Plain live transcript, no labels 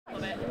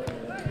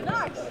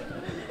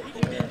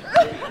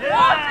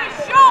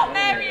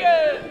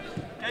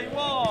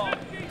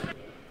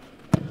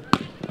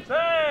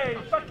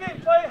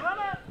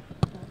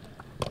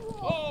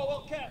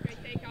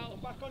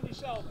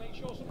yourself. Make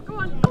sure some. Go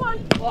on, go on.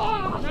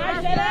 Oh,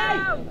 nice,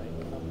 Eddie.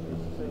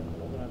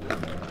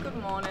 Good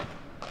morning.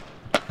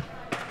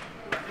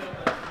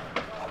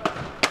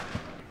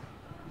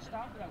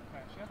 Start without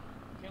pressure.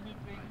 Can you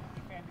bring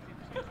defenders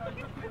into the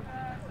You can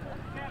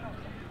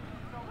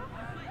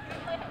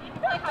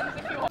play hands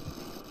if you want.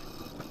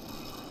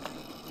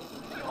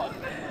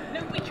 No,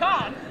 we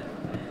can't.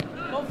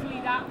 Lovely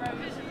that,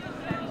 Rose.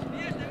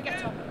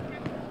 Get up.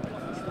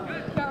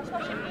 Go,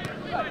 smash it.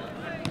 Go.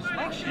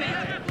 Smash it.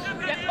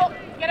 Get up.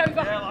 Get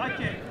over. Yeah, I like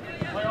it.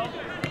 Play on.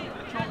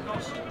 Chalk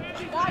dust.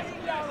 Nice.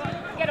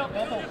 Get up.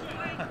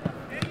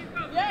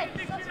 Yes,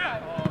 that's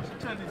right. Oh, it's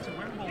turned into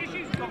Wimbledon.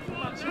 It's got from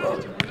that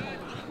side to Wimbledon.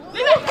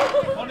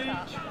 On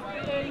each.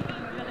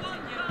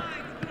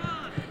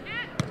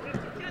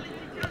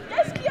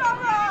 Yes,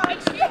 Kiara.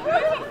 Excuse me. Move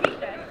your feet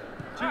then.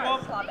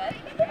 2-1. Slam it.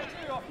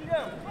 2 off you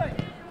go. Play.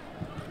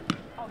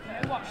 Oh, you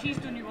know what? She's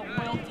done you a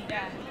worldie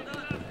there.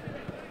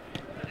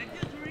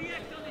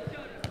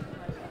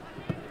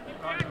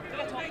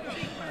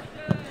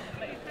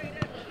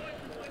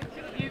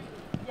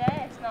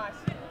 Yes, nice.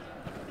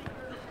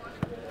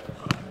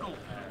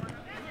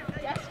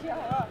 Yes,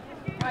 Kiara.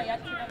 Right, yeah,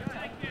 keep on the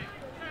time.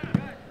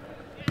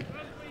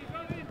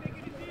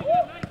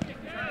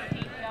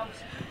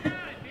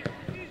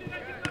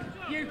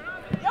 You.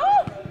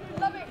 Oh,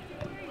 love it.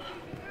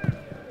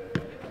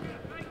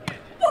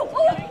 Oh,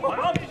 oh. Play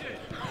on.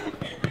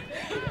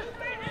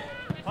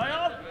 Play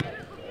on.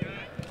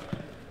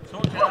 So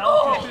get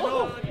out.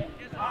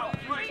 Wow,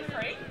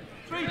 3-3.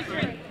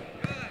 3-3.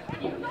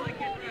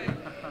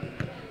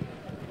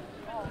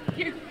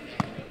 You.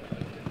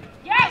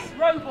 Yes,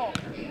 Roebuck.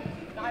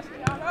 Nice,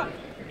 Kiara.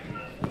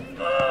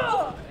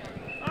 Oh.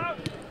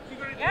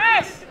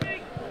 Yes.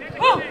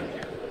 Oh.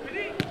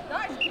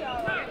 Nice,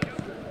 Kiara.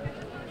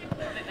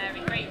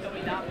 Very great,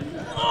 going down.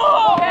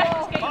 Oh.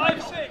 Yes,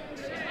 5-6.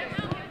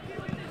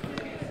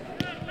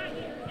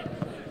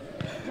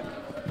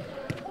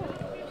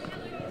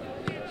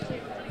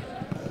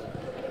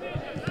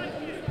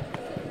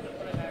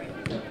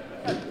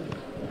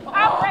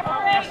 Out,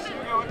 referee. Yes,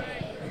 we're going.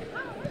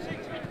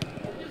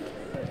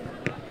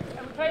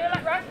 Can we play the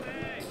left, ref?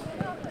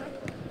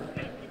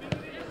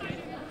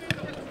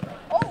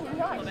 Oh,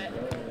 nice.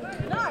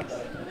 Nice.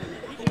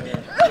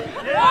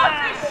 What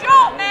a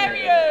shot,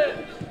 Marion!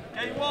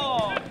 Game 1.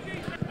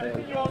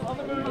 You're on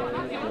the move.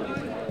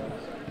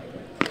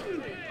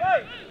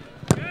 Hey!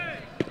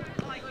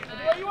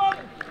 Where you on?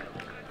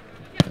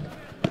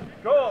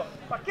 Go.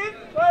 Back in.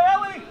 Play,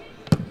 Ellie.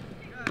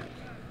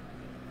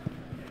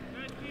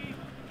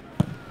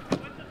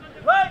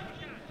 Play.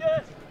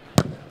 Yes.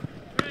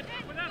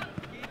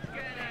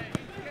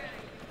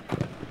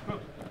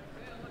 Good.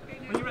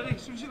 When you're ready,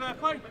 as soon as you're there,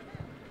 play.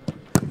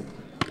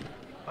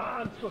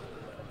 And good.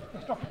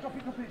 Yes, drop it.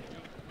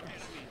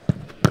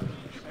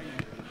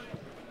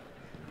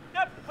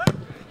 Yep, play.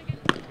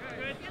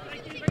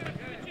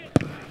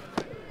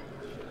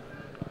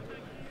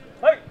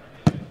 Play.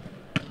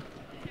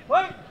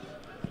 Play.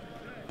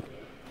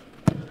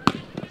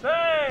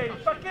 Say,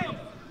 back in.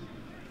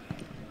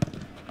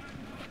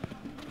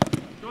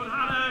 Good,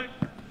 Hannah.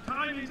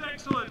 Timing's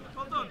excellent.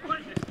 Well done. Play.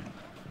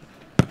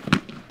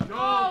 Good.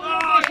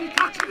 Oh, she's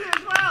catching it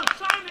as well.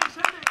 Sign it,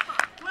 send it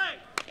back. Play.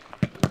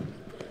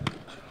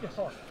 Yes,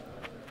 on.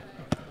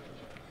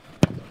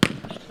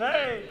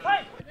 Say,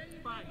 play.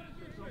 Back.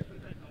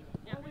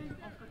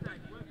 Off the deck.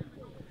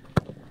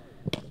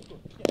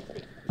 Good. Get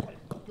fit. Play.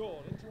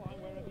 Good. Into line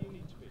wherever you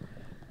need to be.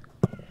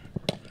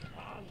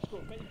 And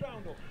good. Make your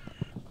ground up.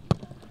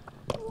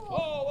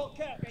 Oh, well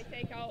kept. Great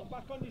take out.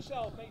 Back on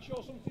yourself. Make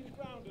sure something's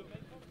grounded.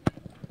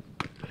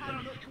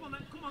 Hand up. Come on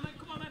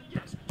then.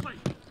 Yes, play.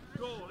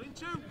 Good.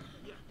 Into.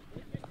 Yeah.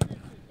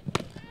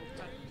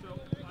 Okay, so,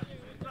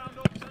 ground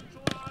up,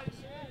 centralise.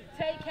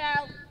 Take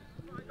out.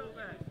 Right up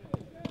there.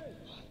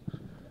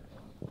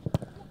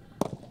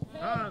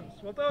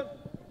 Hands. Well done.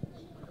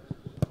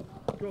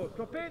 Good.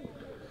 Drop in.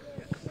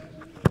 Yes.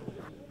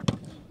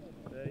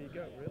 There you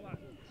go. Relax.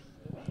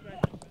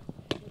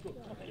 Good.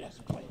 Okay, yes.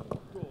 Play.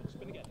 Good.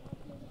 Spin again.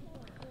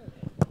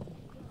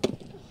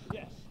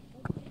 Yes.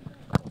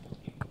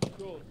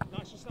 Good.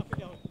 Nice and snap it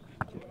down.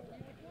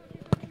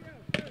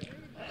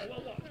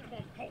 Well done. Come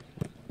on. Hold.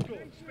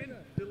 Good. Spin.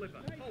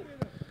 Deliver. Hold.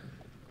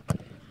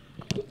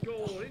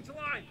 Good. Into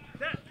line.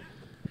 Dead.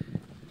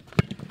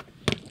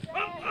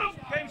 Up.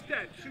 Game's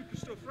dead. Super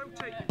stuff.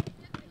 Rotate.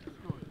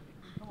 Good.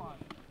 Come on.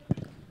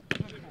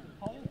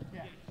 Hold.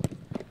 Yeah.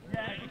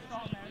 Yeah. Good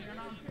start there. You're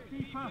now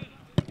deeper.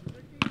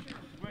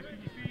 Working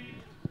your feet.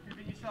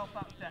 Giving yourself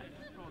that depth.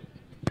 Good.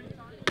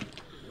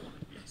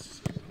 Yes.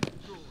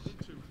 Good.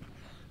 Into.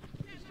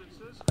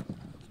 Distances.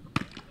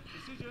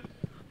 Decision.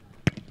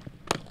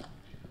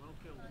 Well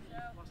killed.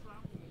 Last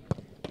round.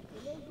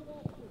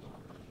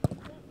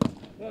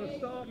 Well,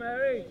 start,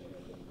 Mary.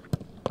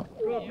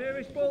 Good.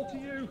 Nearest ball to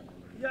you.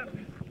 Yep.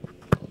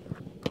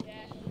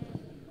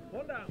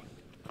 One down.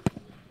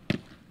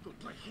 Good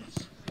play.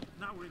 Yes.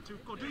 Now we're into.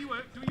 Go. Do your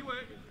work.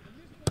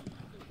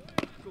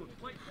 Good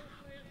play.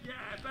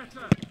 Yeah,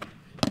 better.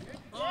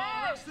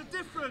 Oh, that's the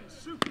difference.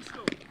 Super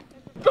stuff.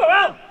 Go,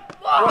 Al!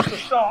 What's the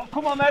start?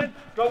 Come on then.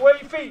 Go where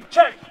your feet.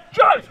 Check.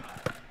 Drive.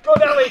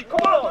 Good, Ellie.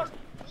 Come on.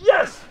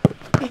 Yes.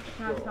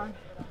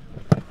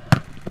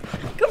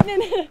 Come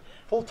in.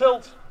 Full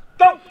tilt.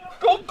 Go.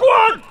 Go. Go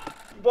on.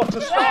 What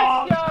a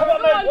start. Yes, come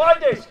on then.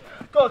 Wind this.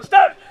 Good.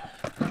 Step.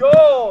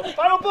 Good.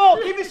 Final ball.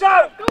 Keep this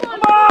out.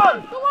 Come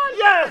on. Go on.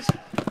 Yes.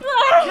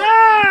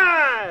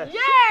 Yes.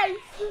 Yes.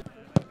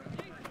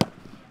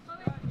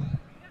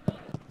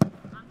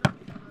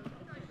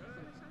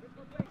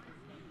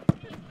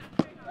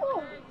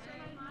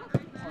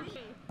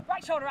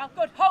 Right shoulder out,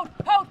 good. Hold,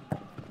 hold.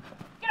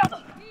 Get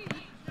up.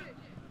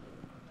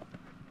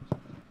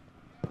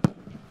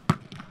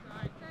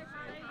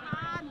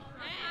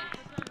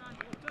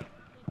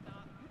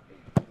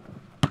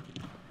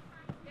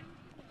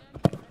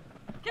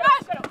 Get up.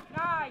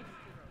 Nice.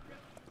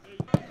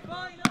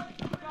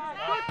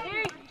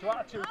 Good. To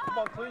attitude. Come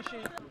on, clean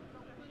sheet.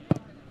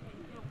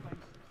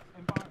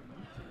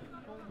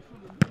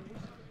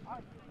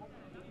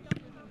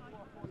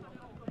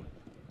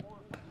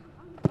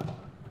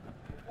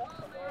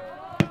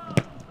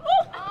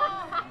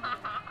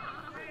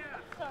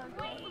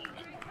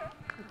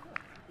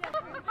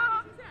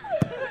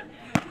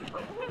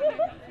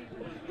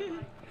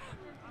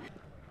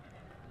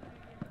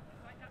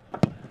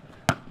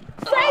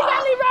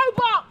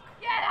 Roebuck!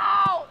 Get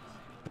out!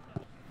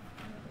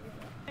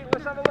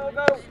 Let's have a little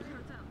go.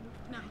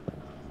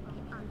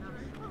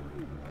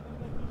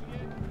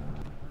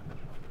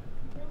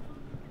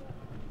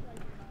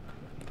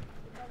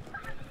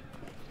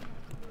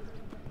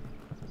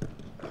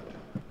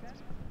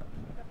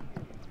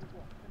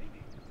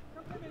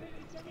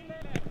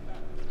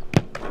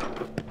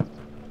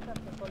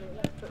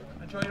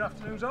 Enjoy your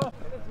afternoons off.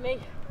 With me,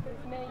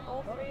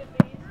 all three of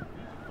these.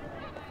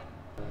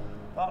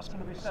 That's going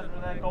to be centre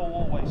of their goal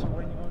always, so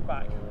when you're going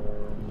back.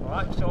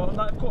 Alright, so on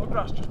that cut of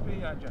grass just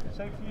behind you.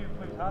 Same for you,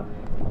 please, Han.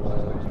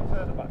 Just a bit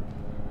further back.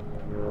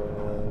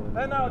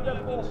 Then now,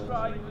 dead ball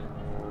strike.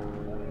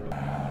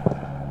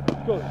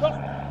 Good, stop.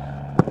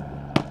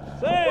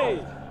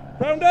 Save!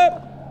 Round up!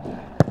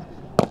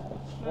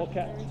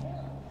 Okay.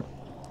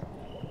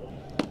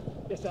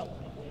 Yes, Al.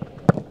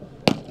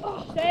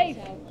 Oh, save!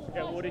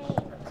 Get Woody.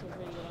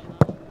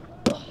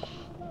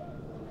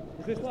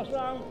 Is this last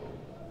round?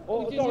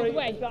 Oh, sorry,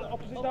 it's that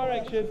opposite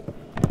direction.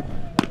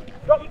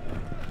 Drop.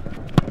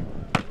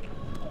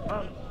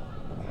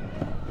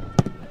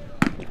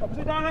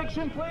 Opposite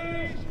direction,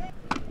 please.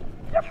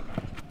 Yep.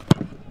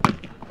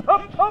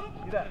 Up, up.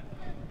 You there?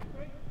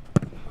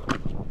 Is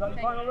that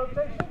the final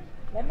rotation?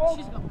 One more.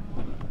 She's gone.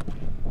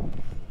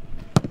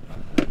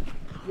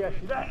 Yes,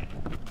 you there?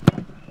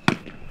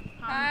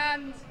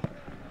 Hands.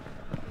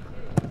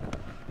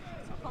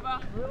 Cover.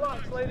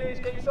 Relax, ladies.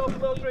 Get yourself a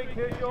little drink.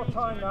 Here's your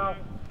time now.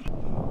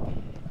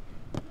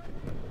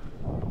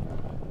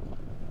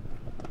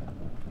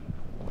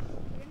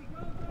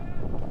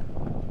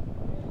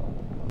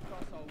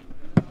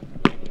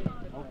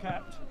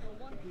 Kept.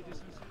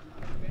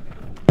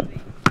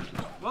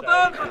 Well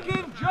done, back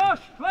in,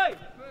 Josh, play!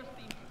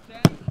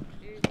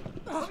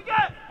 What you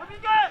get?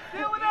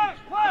 Deal with it,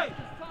 play!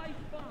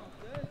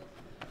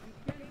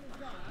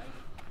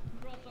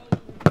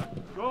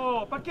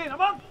 Go, back in,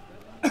 I'm on!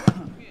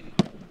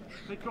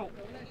 Big goal.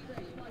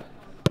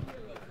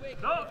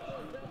 No,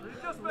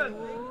 readjustment.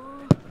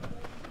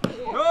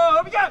 Go,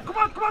 over again, come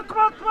on!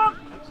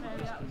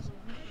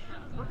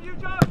 From you,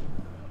 Josh.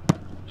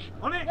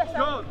 On it,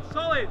 good,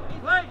 solid,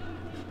 play!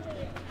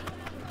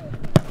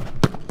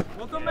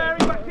 Well done, Mary,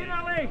 back in,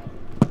 Ali!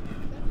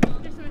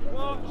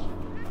 Watch!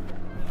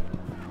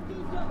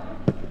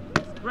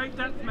 Great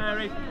depth,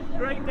 Mary,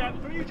 great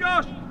depth, for you,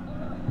 Josh!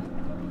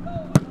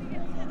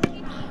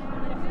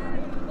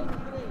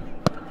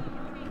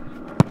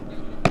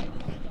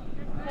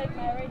 Take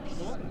Mary.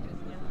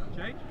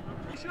 Change.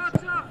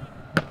 Shots up!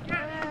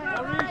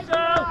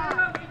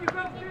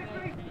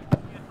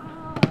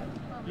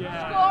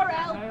 Yeah. Score,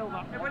 El. Nailed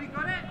that. Everybody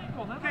got it?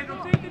 Go on, then. Okay,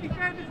 don't take the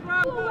defenders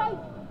round.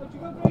 Don't you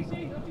go,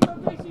 Gracie. Turn to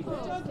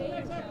the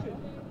next action.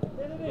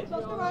 There it is.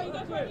 That's all right.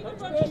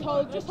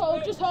 Just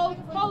hold.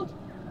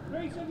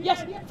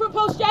 Yes, front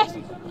post, yes.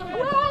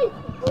 Away.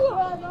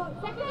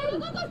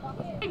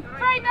 Second.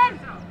 Frame then.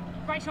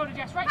 Right shoulder,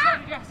 Jess. Oh,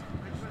 Jess.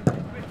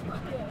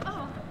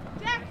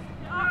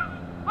 Up.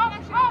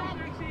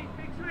 Gracie,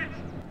 big switch.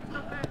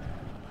 Stop there.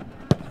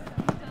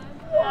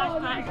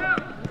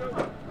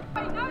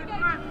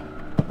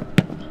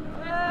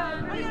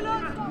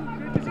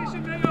 Good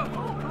position, Leo.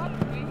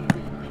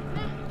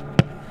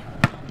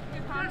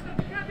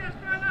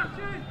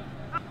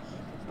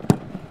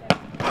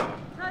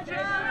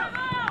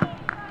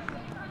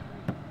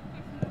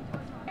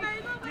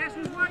 Yes,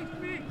 who's waiting for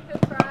me?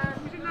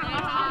 Who's in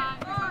that?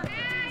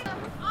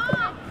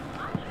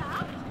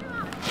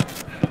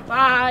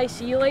 Bye,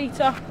 see you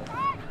later.